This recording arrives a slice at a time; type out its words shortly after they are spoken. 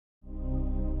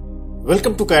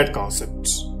Welcome to CAD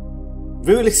Concepts.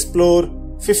 We will explore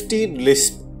 15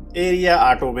 Lisp area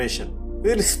automation.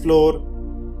 We will explore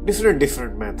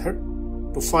different method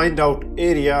to find out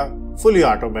area fully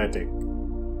automatic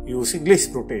using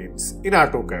Lisp routines in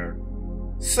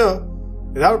AutoCAD. So,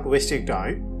 without wasting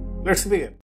time, let's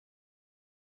begin.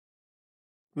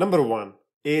 Number 1.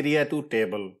 Area to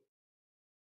table.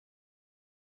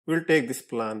 We'll take this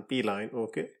plan P line,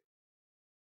 okay?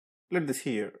 Let this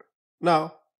here.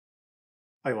 Now,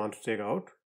 I want to take out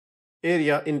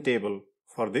area in table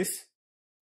for this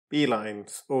P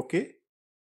lines, okay?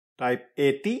 Type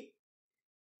AT.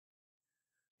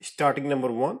 Starting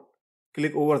number 1,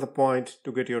 click over the point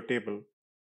to get your table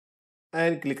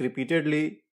and click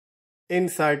repeatedly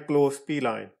inside close P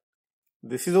line.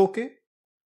 This is okay.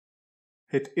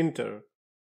 Hit enter.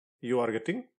 You are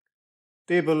getting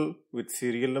table with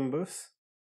serial numbers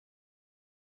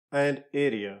and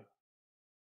area.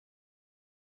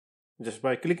 Just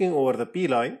by clicking over the P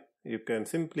line, you can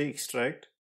simply extract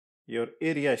your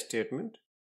area statement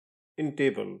in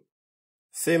table.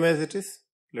 Same as it is,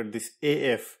 let this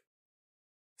AF.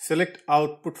 Select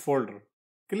output folder.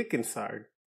 Click inside.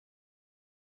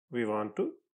 We want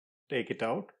to take it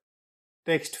out.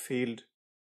 Text field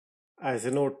as a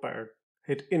notepad.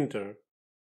 Hit enter.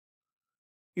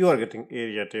 You are getting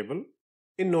area table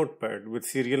in notepad with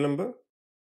serial number.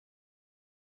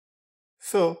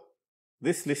 So,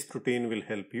 this Lisp routine will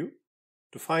help you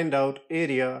to find out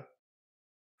area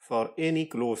for any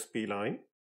close P line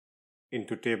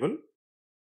into table.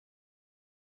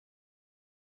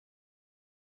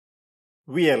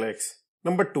 VLX.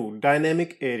 Number 2.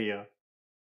 Dynamic area.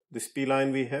 This P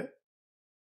line we have.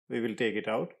 We will take it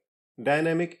out.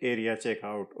 Dynamic area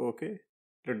checkout. Okay.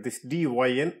 Let this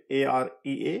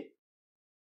DYNAREA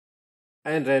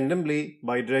and randomly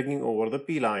by dragging over the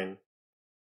P line,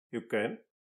 you can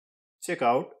check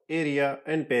out area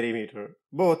and perimeter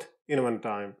both in one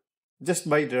time. Just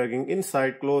by dragging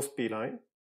inside close P line,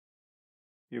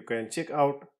 you can check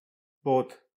out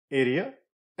both area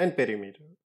and perimeter.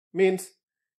 Means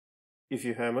if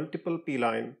you have multiple P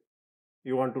line,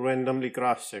 you want to randomly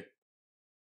cross check.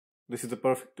 This is the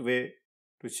perfect way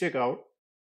to check out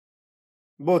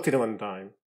both in one time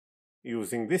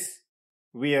using this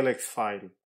VLX file.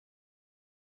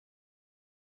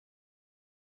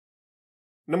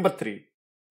 Number 3.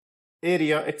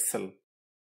 Area Excel.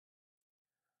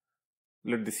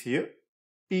 Let this here.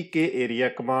 PK area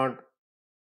command.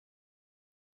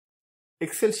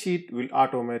 Excel sheet will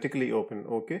automatically open,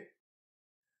 okay?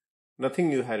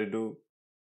 Nothing you have to do.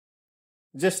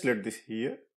 Just let this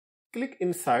here. Click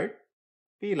inside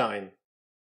P line.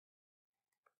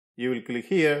 You will click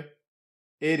here.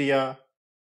 Area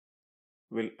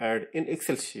will add in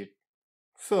Excel sheet.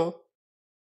 So,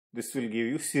 this will give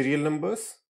you serial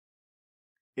numbers,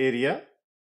 area,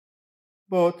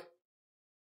 both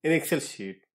in Excel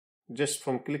sheet just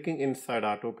from clicking inside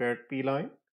AutoCAD P line,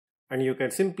 and you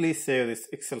can simply save this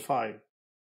Excel file.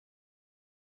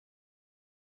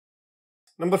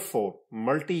 Number 4.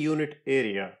 Multi-unit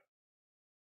area.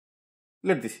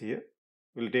 Let this here.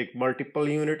 We'll take multiple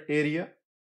unit area.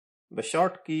 The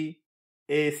short key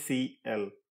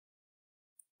ACL.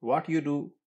 What you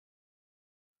do?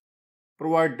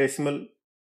 Provide decimal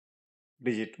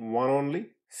digit 1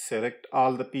 only. Select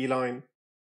all the P line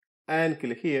and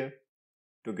click here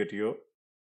to get your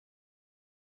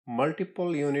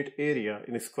multiple unit area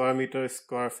in square meter,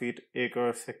 square feet,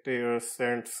 acres, hectares,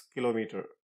 cents, kilometer.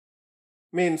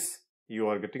 Means you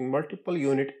are getting multiple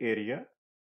unit area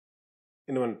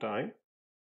in one time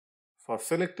for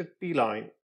selected P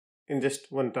line in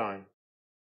just one time.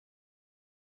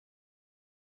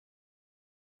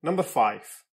 Number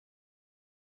 5.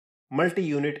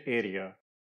 Multi-unit area.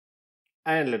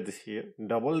 And let this here.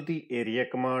 Double the area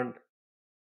command.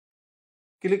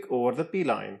 Click over the P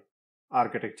line.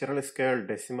 Architectural scale,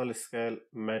 decimal scale,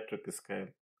 metric scale.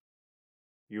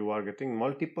 You are getting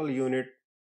multiple unit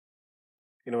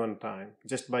in one time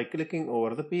just by clicking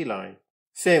over the P line.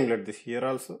 Same let this here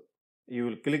also. You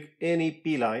will click any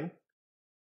P line.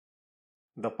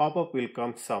 The pop-up will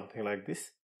come something like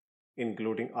this,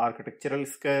 including architectural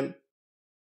scale,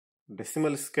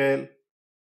 decimal scale,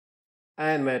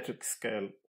 and metric scale.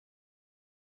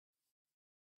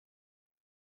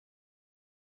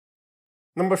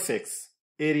 Number 6.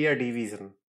 Area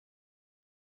division.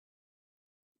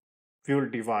 We will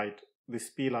divide this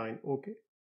P line, okay?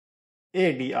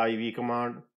 ADIV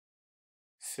command.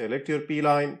 Select your P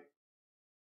line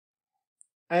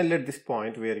and let this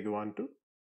point where you want to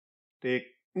take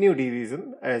new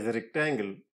division as a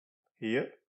rectangle here.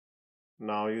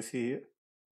 Now you see here,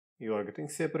 you are getting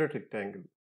separate rectangle.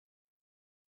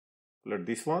 Let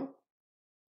this one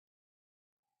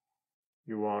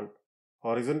You want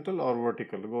horizontal or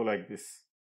vertical, go like this.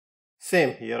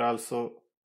 Same here also,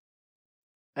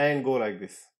 and go like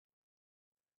this.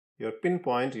 Your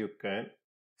pinpoint you can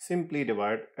simply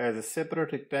divide as a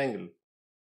separate rectangle.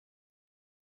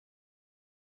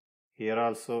 Here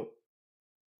also,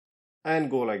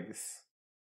 and go like this.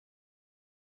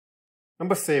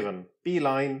 Number 7,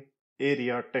 P-line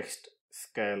area text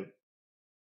scale.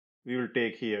 We will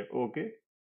take here, okay.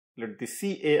 Let the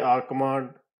CAR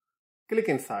command, click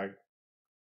inside.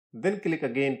 Then click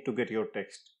again to get your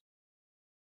text.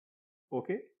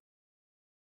 Okay.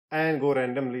 And go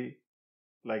randomly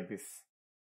like this.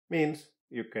 Means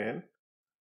you can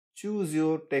choose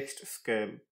your text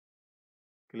scale.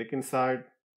 Click inside,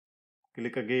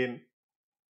 click again,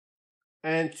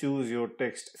 and choose your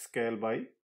text scale by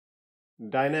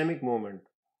dynamic movement.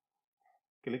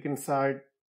 Click inside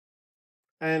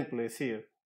and place here.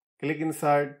 Click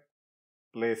inside,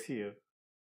 place here.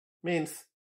 Means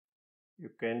you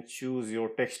can choose your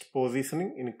text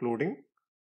positioning including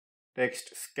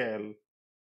text scale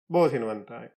both in one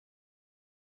time.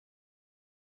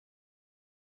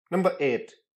 Number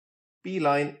 8,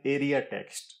 P-line area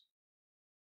text.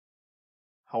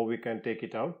 How we can take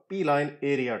it out? P-line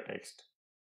area text.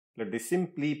 Let the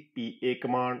simply PA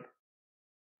command.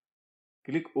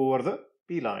 Click over the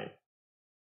P-line.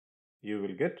 You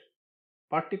will get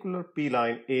particular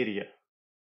P-line area.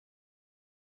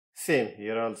 Same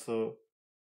here also.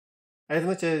 As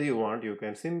much as you want, you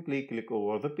can simply click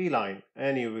over the P-line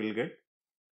and you will get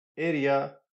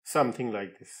area something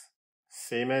like this.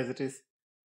 Same as it is.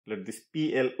 Let this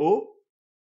PLO.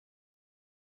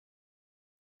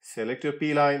 Select your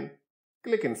P-line.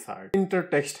 Click inside. Enter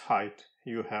text height.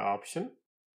 You have option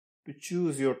to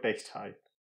choose your text height.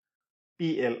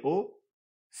 PLO.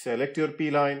 Select your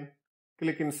P-line.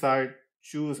 Click inside.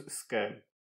 Choose scale.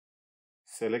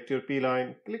 Select your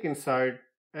P-line. Click inside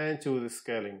and choose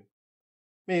scaling.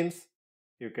 Means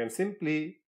you can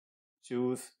simply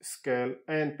choose scale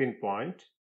and pinpoint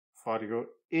for your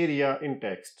area in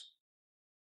text.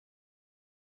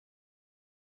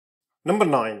 Number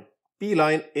 9,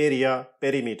 P-line area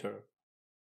perimeter.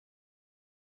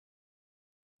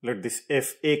 Let this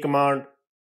FA command.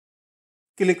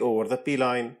 Click over the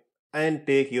P-line and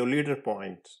take your leader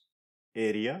point.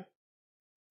 Area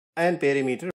and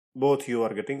perimeter both you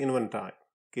are getting in one time.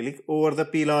 Click over the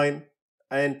P-line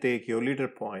and take your leader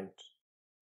point.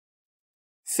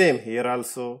 Same here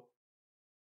also.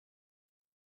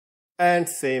 And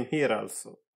same here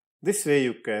also. This way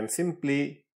you can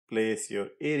simply place your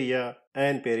area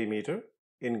and perimeter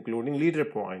including leader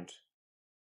point.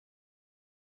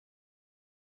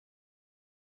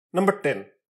 Number 10,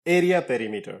 area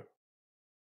perimeter.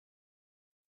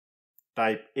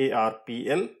 Type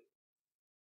ARPL.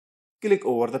 Click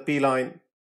over the P-line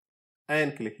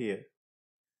and click here.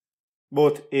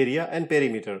 Both area and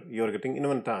perimeter you are getting in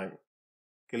one time.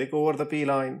 Click over the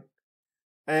P-line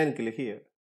and click here.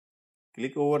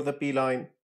 Click over the P-line,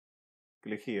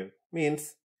 click here.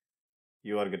 Means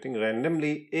you are getting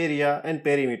randomly area and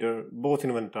perimeter both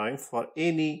in one time for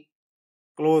any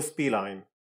closed P-line,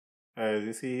 as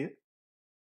you see here.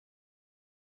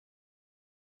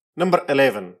 Number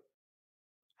 11,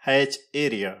 hatch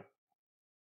area.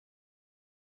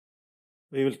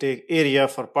 We will take area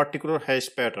for particular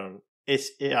hatch pattern.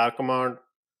 HAR command.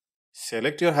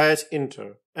 Select your hatch,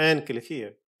 enter and click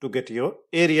here to get your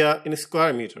area in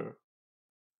square meter.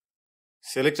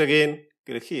 Select again,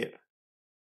 click here.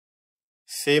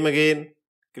 Same again,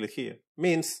 click here.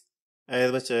 Means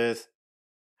as much as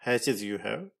hatches you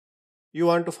have, you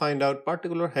want to find out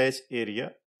particular hatch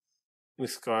area in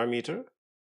square meter.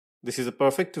 This is a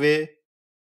perfect way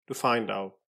to find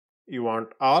out. You want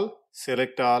all,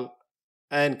 select all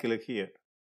and click here.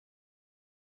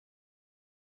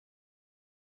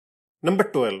 Number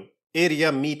 12,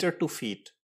 area meter to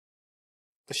feet.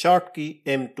 The short key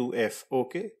M2F,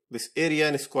 okay. This area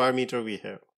in square meter we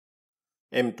have.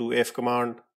 M2F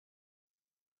command.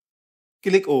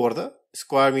 Click over the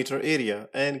square meter area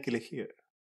and click here.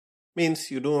 Means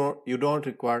you don't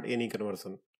require any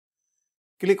conversion.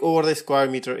 Click over the square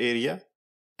meter area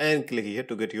and click here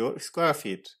to get your square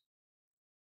feet.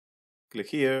 Click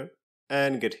here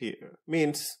and get here.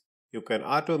 Means you can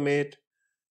automate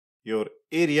your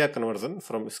area conversion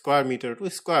from square meter to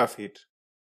square feet.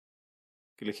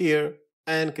 Click here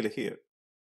and click here.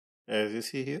 As you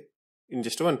see here, in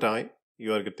just one time,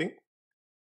 you are getting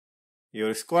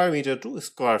your square meter to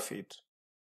square feet.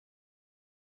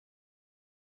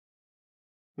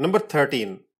 Number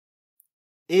 13,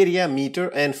 area meter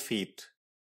and feet.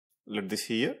 Let this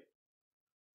here.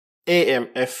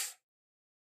 AMF.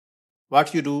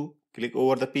 What you do, click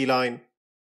over the P line,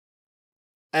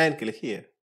 and click here.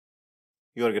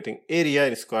 You are getting area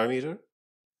in square meter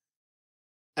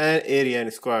and area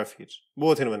in square feet,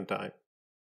 both in one time.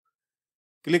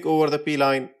 Click over the P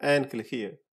line and click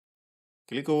here.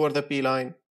 Click over the P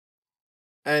line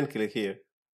and click here.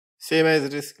 Same as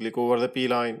it is, click over the P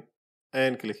line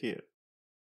and click here.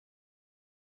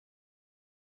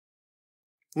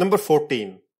 Number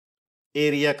 14,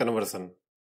 area conversion.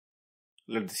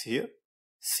 Let this here,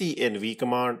 CNV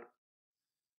command.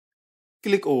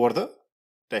 Click over the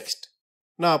text.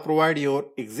 Now provide your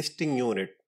existing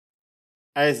unit.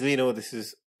 As we know, this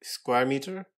is square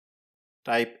meter,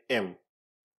 type M.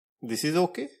 This is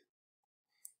okay.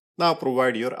 Now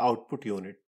provide your output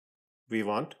unit. We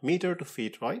want meter to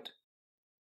feet, right?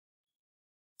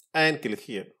 And click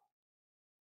here.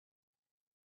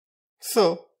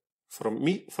 So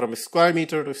from square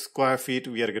meter to square feet,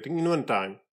 we are getting in one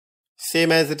time.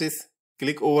 Same as it is,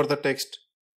 click over the text.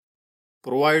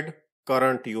 Provide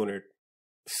current unit.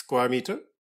 Square meter,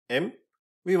 M.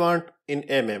 We want in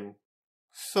mm.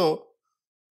 So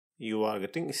you are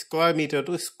getting square meter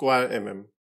to square mm.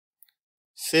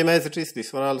 Same as it is,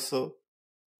 this one also.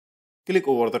 Click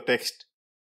over the text.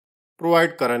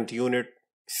 Provide current unit,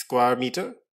 square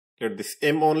meter. Let this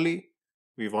M only.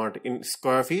 We want in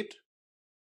square feet.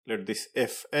 Let this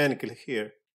F and click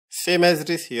here. Same as it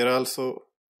is here also.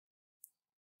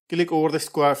 Click over the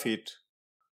square feet.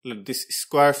 Let this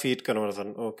square feet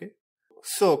conversion, okay.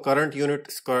 So current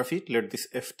unit square feet, let this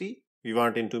FT. We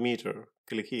want into meter.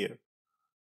 Click here.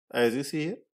 As you see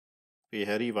here, we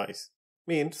have revise.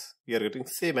 Means we are getting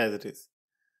same as it is.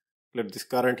 Let this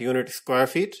current unit square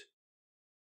feet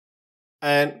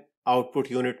and output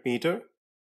unit meter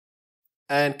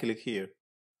and click here.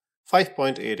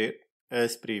 5.88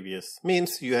 as previous.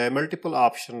 Means you have multiple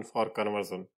options for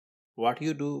conversion. What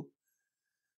you do?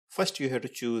 First you have to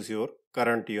choose your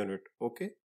current unit,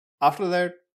 okay. After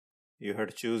that you have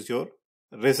to choose your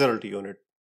result unit.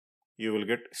 You will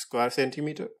get square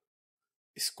centimeter,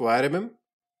 square mm,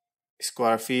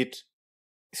 square feet,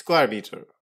 square meter.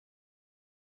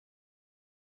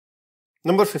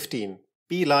 Number 15,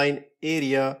 P line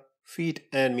area, feet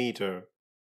and meter.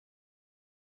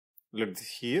 Let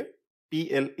this here,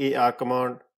 PLAR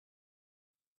command.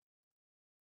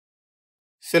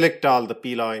 Select all the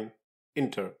P line,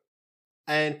 enter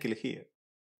and click here.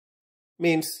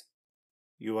 Means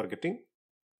you are getting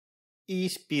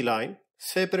each P line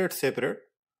separate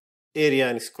area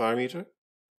in square meter,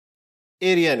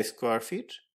 area in square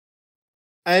feet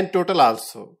and total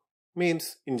also.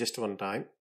 Means in just one time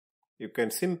you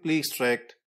can simply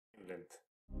extract length.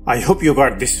 I hope you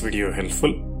got this video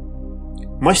helpful.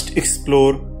 Must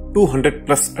explore 200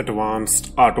 plus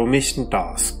advanced automation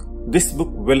tasks. This book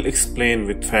will explain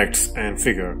with facts and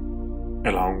figure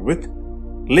along with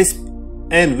Lisp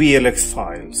and VLX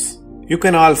files. You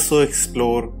can also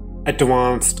explore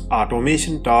advanced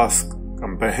automation task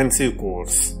comprehensive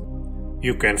course.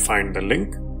 You can find the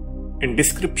link in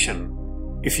description.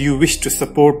 If you wish to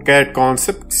support CAD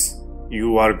concepts,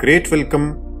 you are great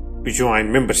welcome to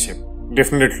join membership.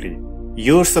 Definitely,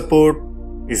 your support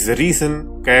is the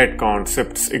reason CAD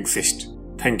concepts exist.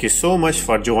 Thank you so much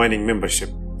for joining membership.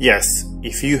 Yes,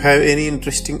 if you have any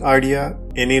interesting idea,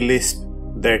 any Lisp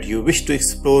that you wish to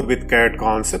explore with CAD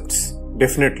concepts,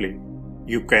 definitely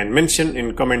you can mention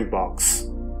in comment box.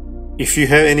 If you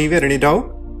have any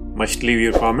doubt, must leave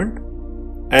your comment.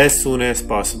 As soon as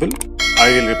possible, I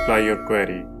will reply your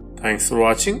query. Thanks for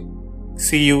watching.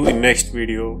 See you in next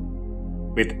video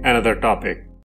with another topic.